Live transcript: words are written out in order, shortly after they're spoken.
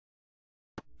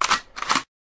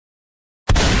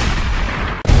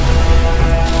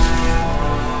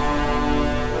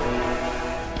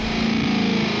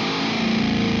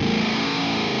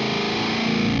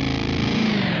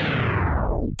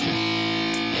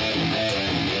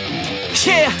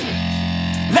Yeah,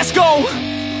 let's go.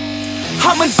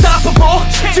 I'm unstoppable,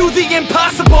 do the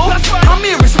impossible. I'm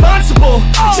irresponsible,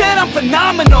 yet I'm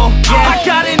phenomenal. I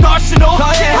got an arsenal,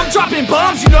 I'm dropping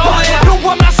bombs, you know. No,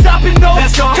 I'm not stopping, no.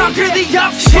 Conquer the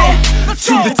obstacle.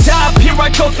 To the top, here I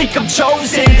go, think I'm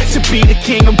chosen to be the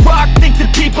king of rock, think the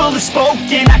people have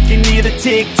spoken. I can hear the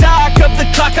tick-tock of the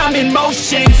clock, I'm in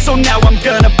motion. So now I'm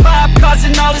gonna pop,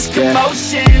 causing all this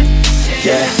commotion.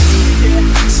 Yeah,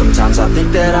 sometimes I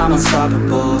think that I'm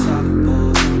unstoppable.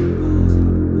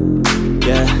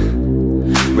 Yeah,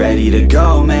 ready to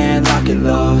go, man, lock and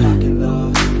load.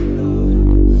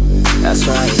 That's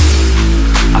right,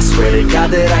 I swear to God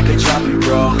that I could drop you,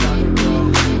 bro.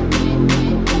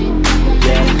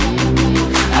 Yeah,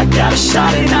 I got a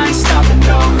shot and I ain't stopping,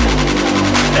 no.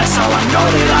 That's how I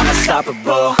know that I'm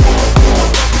unstoppable.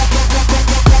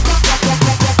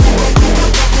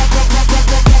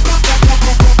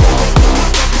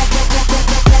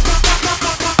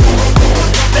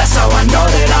 That's how I know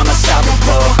that I'm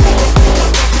unstoppable.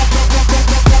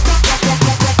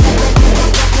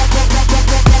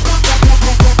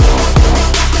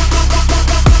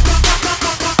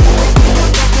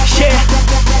 Yeah,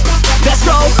 let's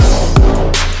go.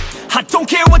 I don't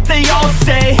care what they all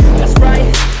say. That's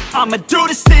right, I'ma do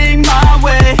this thing my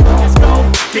way. Let's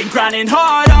go. Been grinding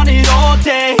hard on it all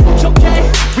day.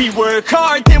 Okay, we work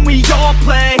hard, then we all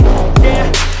play.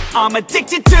 Yeah, I'm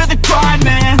addicted to the grind,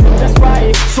 man. That's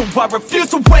right, so I refuse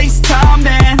to waste time,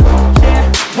 man.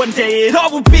 Yeah, one day it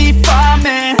all will be fine,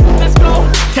 man. Let's go.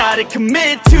 Gotta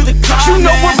commit to the climb, you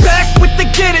know, man. We're back with the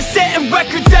Guinness, setting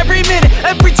records every minute,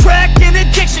 every track. In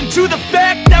addiction to the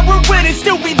fact that we're winning,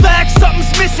 still we lack,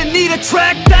 something's missing. Need a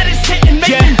track that is hitting,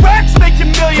 making racks,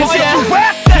 making millions.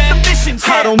 That's the mission.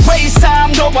 I don't waste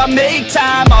time, no, I make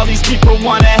time. All these people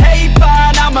wanna hate,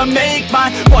 fine, I'ma make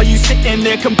mine. While you sitting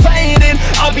there complaining,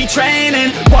 I'll be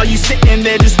training. While you sitting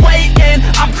there just waiting,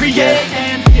 I'm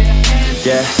creating.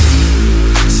 Yeah,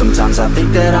 sometimes I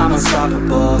think that I'm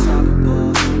unstoppable.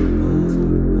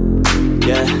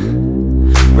 Yeah,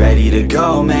 ready to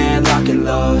go, man, lock and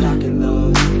load.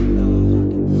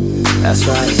 That's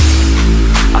right,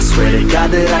 I swear to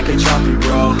God that I could drop you,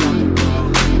 bro.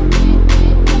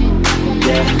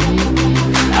 Yeah,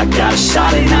 I got a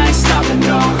shot and I ain't stopping,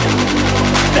 no.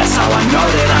 That's how I know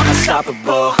that I'm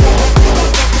unstoppable.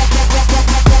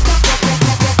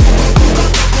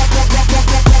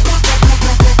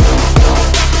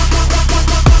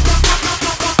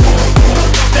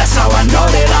 That's how I know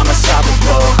that I'm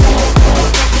unstoppable.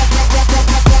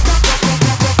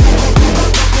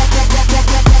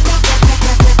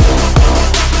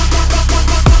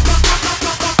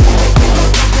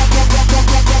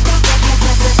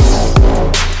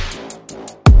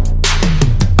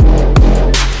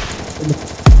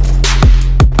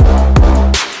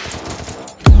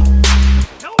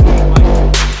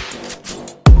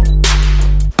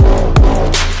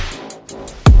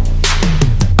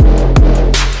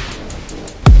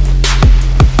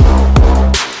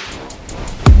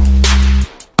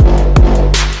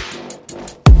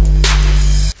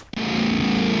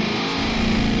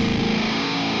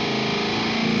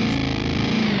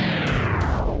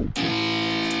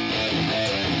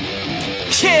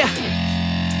 Yeah,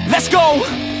 let's go.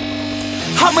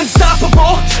 I'm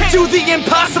unstoppable, do the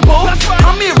impossible.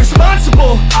 I'm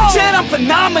irresponsible, yet I'm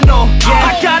phenomenal.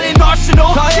 I got an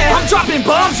arsenal, I'm dropping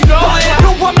bombs, you know.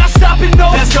 No, I'm not stopping,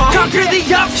 no. Conquer the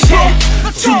obstacle.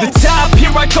 To the top,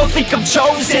 here I go, think I'm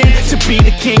chosen to be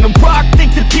the king of rock,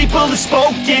 think the people have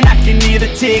spoken. I can hear the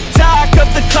tick-tock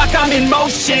of the clock, I'm in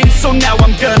motion. So now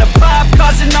I'm gonna pop,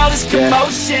 causing all this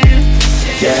commotion.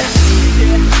 Yeah,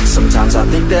 sometimes I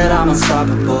think that I'm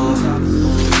unstoppable.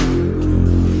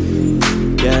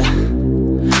 Yeah,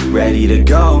 ready to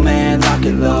go, man, lock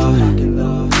and load.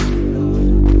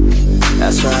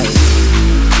 That's right,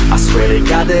 I swear to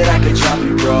God that I could drop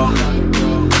you, bro.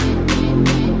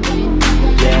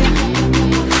 Yeah,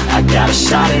 I got a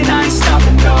shot and I ain't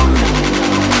stopping, no.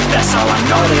 That's how I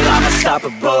know that I'm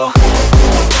unstoppable.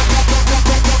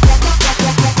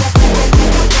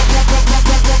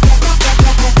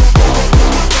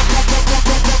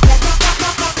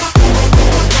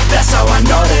 That's how I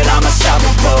know that I'm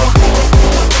unstoppable.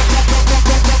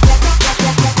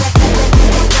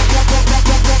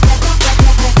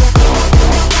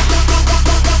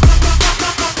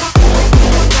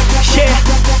 Yeah,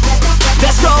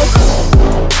 let's go.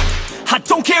 I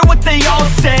don't care what they all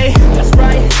say. That's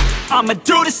right, I'ma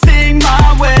do this thing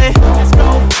my way. Let's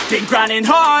go. Been grinding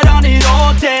hard on it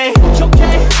all day.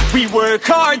 Okay, we work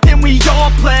hard, then we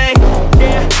all play.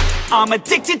 Yeah, I'm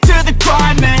addicted to the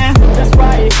grind, man. That's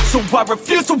right, so I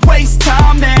refuse to waste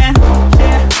time, man.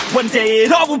 Yeah, one day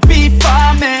it all will be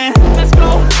fine, man. Let's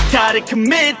go. Gotta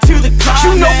commit to the climb.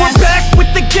 You know we're back with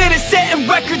the Guinness, setting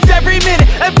records every minute,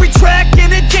 every track,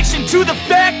 an addiction to the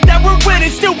fact that we're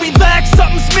winning. Still we lack,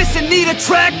 something's missing, need a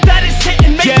track that is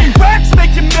hitting, making racks,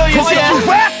 making millions. If you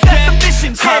ask, that's the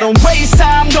mission. I don't waste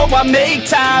time, no, I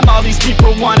make time. All these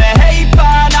people wanna hate,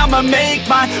 fine, I'ma make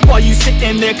mine. While you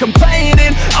sitting there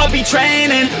complaining, I'll be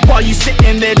training. While you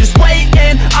sitting there just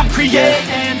waiting, I'm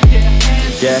creating.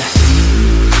 Yeah,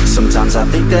 sometimes I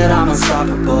think that I'm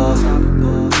unstoppable.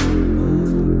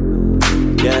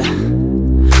 Yeah,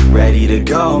 ready to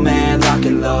go, man, lock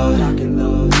and load.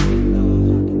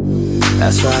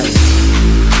 That's right,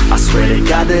 I swear to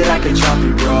God that I could drop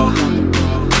you, bro.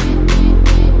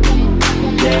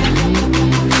 Yeah,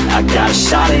 I got a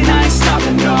shot and I ain't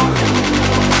stopping, no.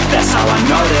 That's how I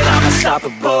know that I'm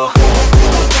unstoppable.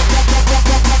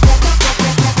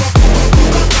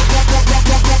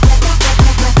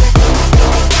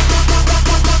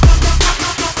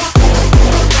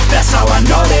 That's how I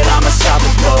know that I'm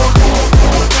unstoppable.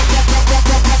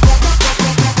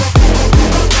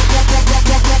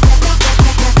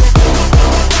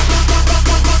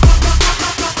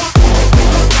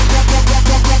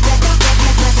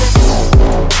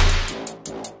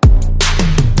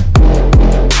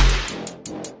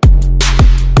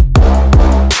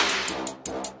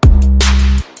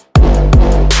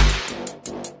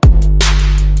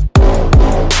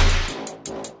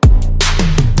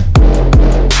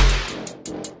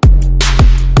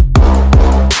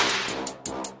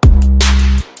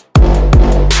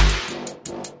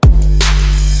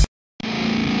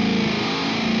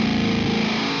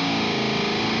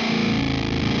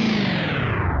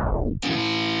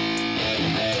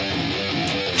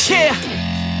 Yeah,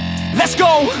 let's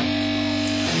go.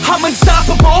 I'm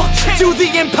unstoppable, do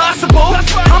the impossible.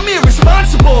 I'm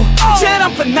irresponsible, yet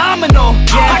I'm phenomenal.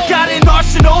 I got an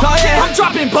arsenal, I'm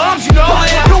dropping bombs, you know.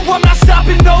 No, I'm not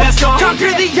stopping, no.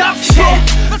 Conquer the obstacle.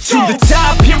 To the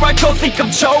top, here I go, think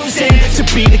I'm chosen to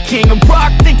be the king of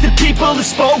rock, think the people have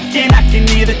spoken. I can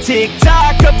hear the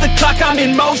tick-tock of the clock, I'm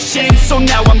in motion. So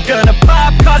now I'm gonna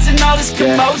pop, causing all this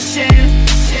commotion.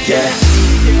 Yeah,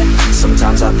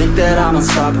 sometimes I think that I'm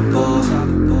unstoppable.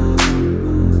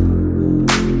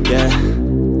 Yeah,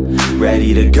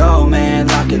 ready to go, man,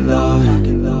 lock and load.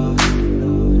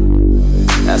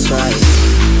 That's right,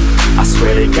 I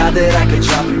swear to God that I could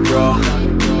drop you, bro.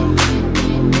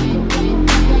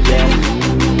 Yeah,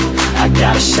 I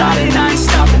got a shot and I ain't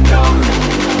stopping, no.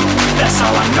 That's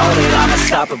how I know that I'm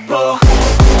unstoppable.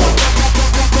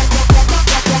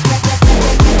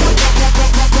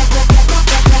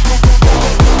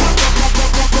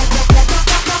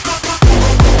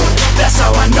 That's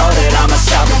how I know that I'm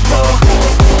unstoppable.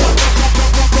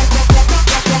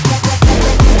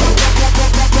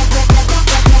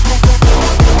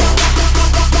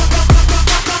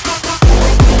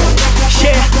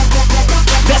 Yeah,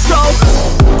 let's go.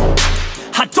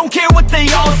 I don't care what they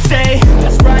all say.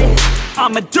 That's right,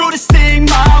 I'ma do this thing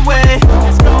my way.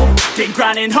 Let's go. Been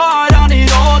grinding hard on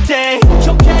it all day.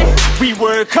 Okay, we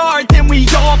work hard, then we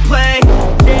all play.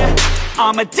 Yeah,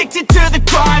 I'm addicted to the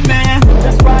grind, man.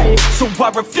 That's right, so I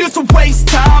refuse to waste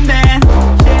time, man.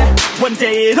 Yeah, one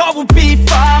day it all will be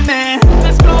fine, man.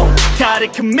 Let's go. Gotta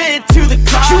commit to the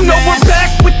climb. You know we're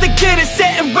back with the Guinness,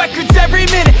 setting records every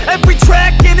minute, every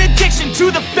track, an addiction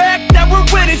to the fact that we're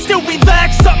winning. Still we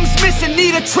lack, something's missing,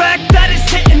 need a track that is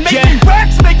hitting, making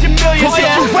racks, making millions. If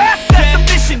you ask, that's the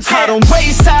mission. I don't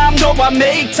waste time, no, I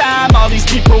make time. All these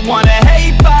people wanna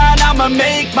hate, fine, I'ma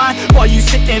make mine. While you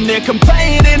sitting there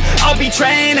complaining, I'll be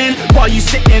training. While you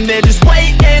sitting there just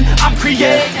waiting, I'm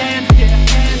creating.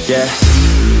 Yeah,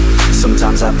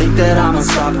 sometimes I think that I'm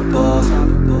unstoppable.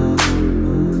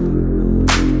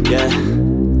 Yeah,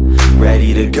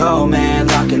 ready to go, man,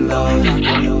 lock and load.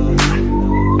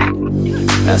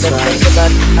 That's right,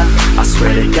 I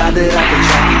swear to God that I can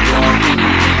drop you, bro.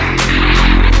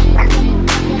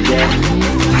 Yeah,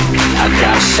 I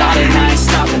got a shot and I ain't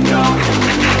stopping, no.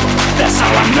 That's how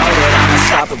I know that I'm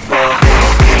unstoppable.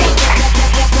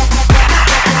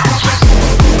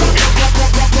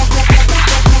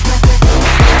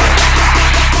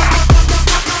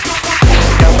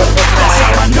 That's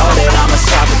how I know that I'm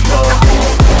unstoppable.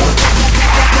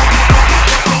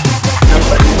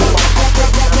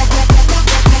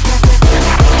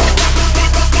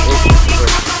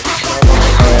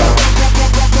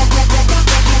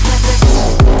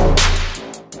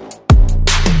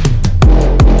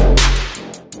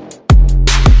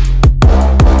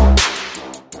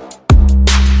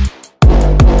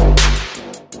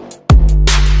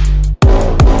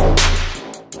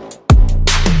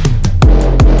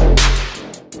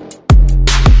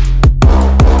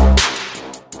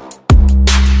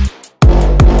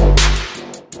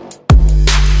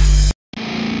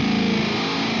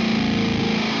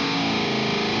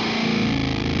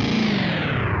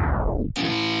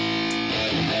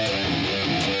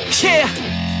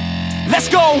 Let's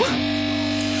go.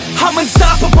 I'm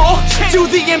unstoppable, do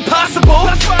the impossible.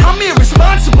 I'm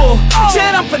irresponsible,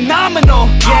 yet I'm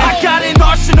phenomenal. I got an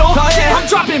arsenal, I'm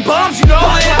dropping bombs, you know.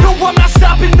 No, I'm not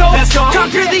stopping, no.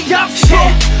 Conquer the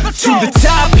obstacle. To the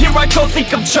top, here I go,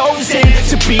 think I'm chosen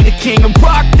to be the king of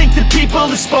rock, think the people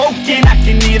have spoken. I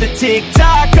can hear the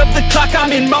tick-tock of the clock,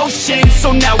 I'm in motion.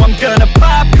 So now I'm gonna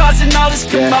pop, causing all this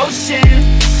commotion.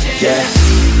 Yeah,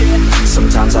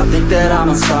 sometimes I think that I'm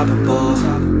unstoppable.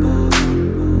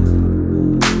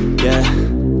 Yeah,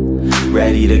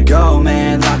 ready to go,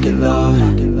 man, lock it low.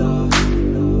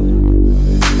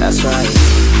 That's right,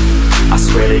 I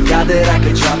swear to God that I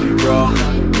could drop you, bro.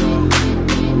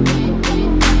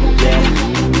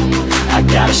 Yeah, I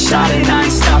got a shot and I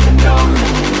ain't stopping, no.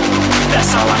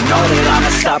 That's how I know that I'm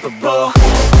unstoppable.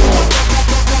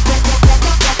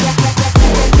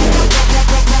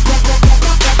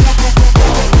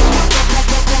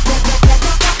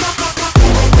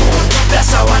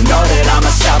 That's how I know that I'm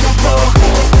unstoppable.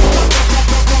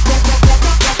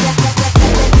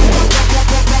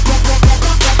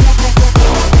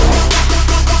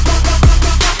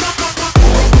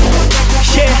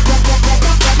 Yeah,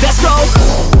 let's go.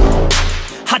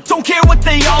 I don't care what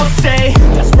they all say.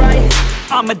 That's right,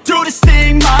 I'ma do this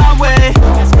thing my way.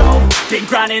 Let's go. Been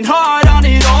grinding hard on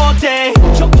it all day.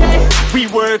 Okay, we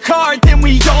work hard, then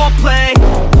we all play.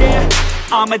 Yeah,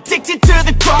 I'm addicted to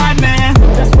the grind, man.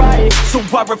 That's right, so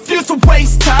I refuse to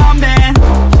waste time, man.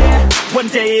 Yeah, one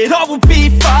day it all will be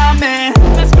fine, man.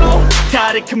 Let's go.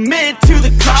 Gotta commit to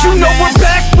the climb, you know, man. We're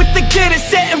back with the Guinness,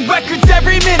 setting records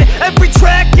every minute, every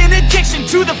track. An addiction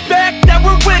to the fact that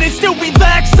we're winning. Still we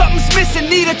lack, something's missing.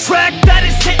 Need a track that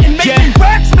is hitting, making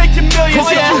racks, making millions.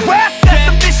 If you ask,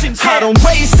 that's a mission. I don't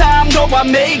waste time, no, I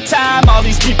make time. All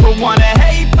these people wanna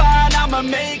hate, fine, I'ma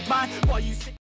make